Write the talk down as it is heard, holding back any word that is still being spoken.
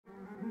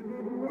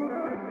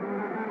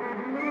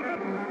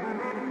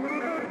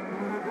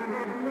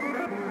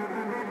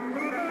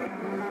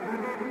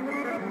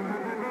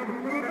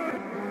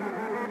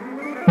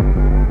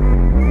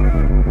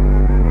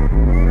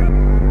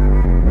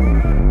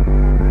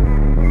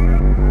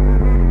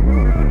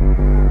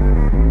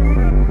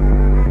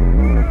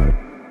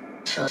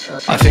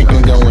I think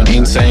I'm going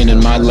insane in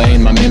my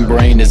lane. My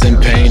membrane is in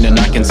pain, and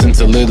I can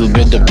sense a little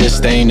bit of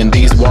disdain. And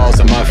these walls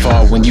are my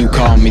fault when you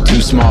call me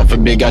too small for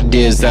big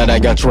ideas that I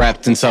got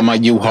trapped inside my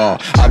U-Haul.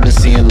 I've been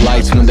seeing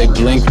lights when they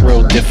blink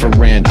real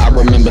different. I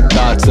remember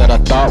thoughts that I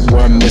thought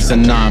were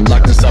missing. I'm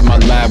locked inside my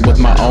lab with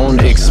my own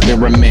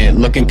experiment,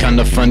 looking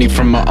kinda funny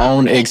from my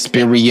own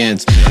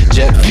experience.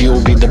 Jet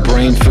fuel be the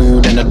brain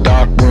food in a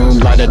dark room.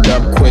 Light it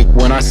up quick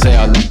when I say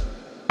I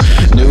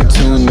new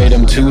tune, made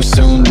them too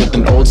soon with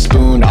an old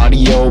spoon.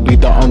 Audio be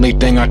the only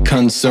thing I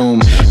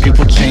consume.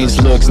 People change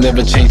looks,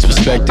 never change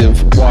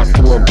perspective. Walk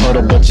through a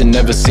puddle but you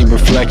never see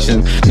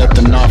reflection.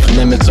 Nothing off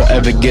limits or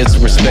ever gets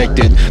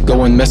respected.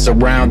 Go and mess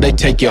around, they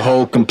take your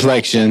whole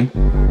complexion.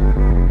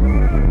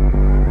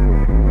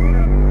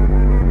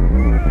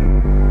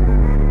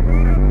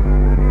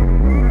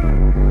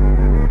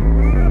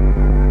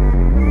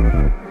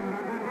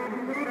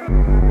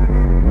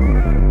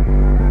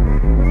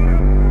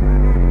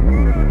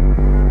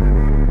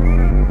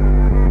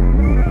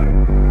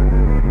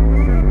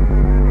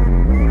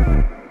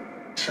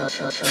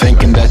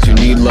 Thinking that you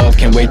need love,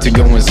 can't wait to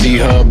go and see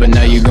her. But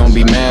now you're gonna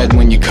be mad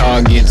when your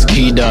car gets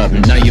keyed up.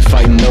 Now you're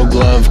fighting no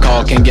glove,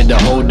 call can't get a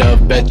hold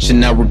of. Bet you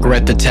now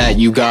regret the tat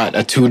you got,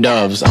 two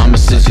doves. I'ma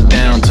sit you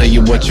down, tell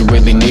you what you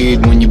really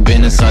need. When you've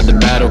been inside the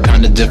battle,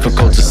 kinda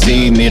difficult to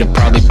see. Need to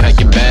probably pack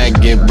your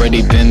bag, get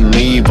ready then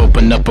leave.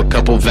 Open up a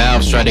couple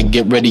valves, try to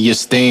get rid of your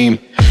steam.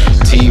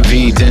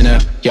 TV, dinner,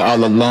 you're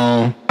all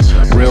alone.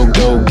 Real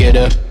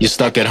go-getter, you're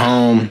stuck at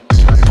home.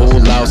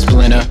 Pull out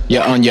splinter,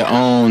 you're on your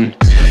own.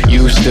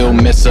 You still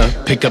miss her,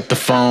 pick up the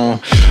phone.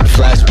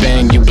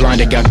 Flashbang, you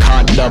blinded, got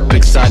caught up,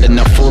 excited,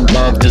 now full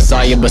of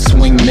desire. But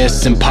swing,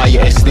 miss, empire,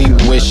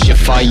 extinguish your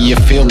fire. You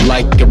feel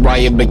like a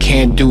riot, but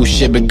can't do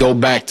shit, but go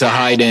back to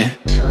hiding.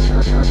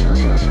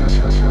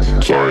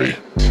 Sorry.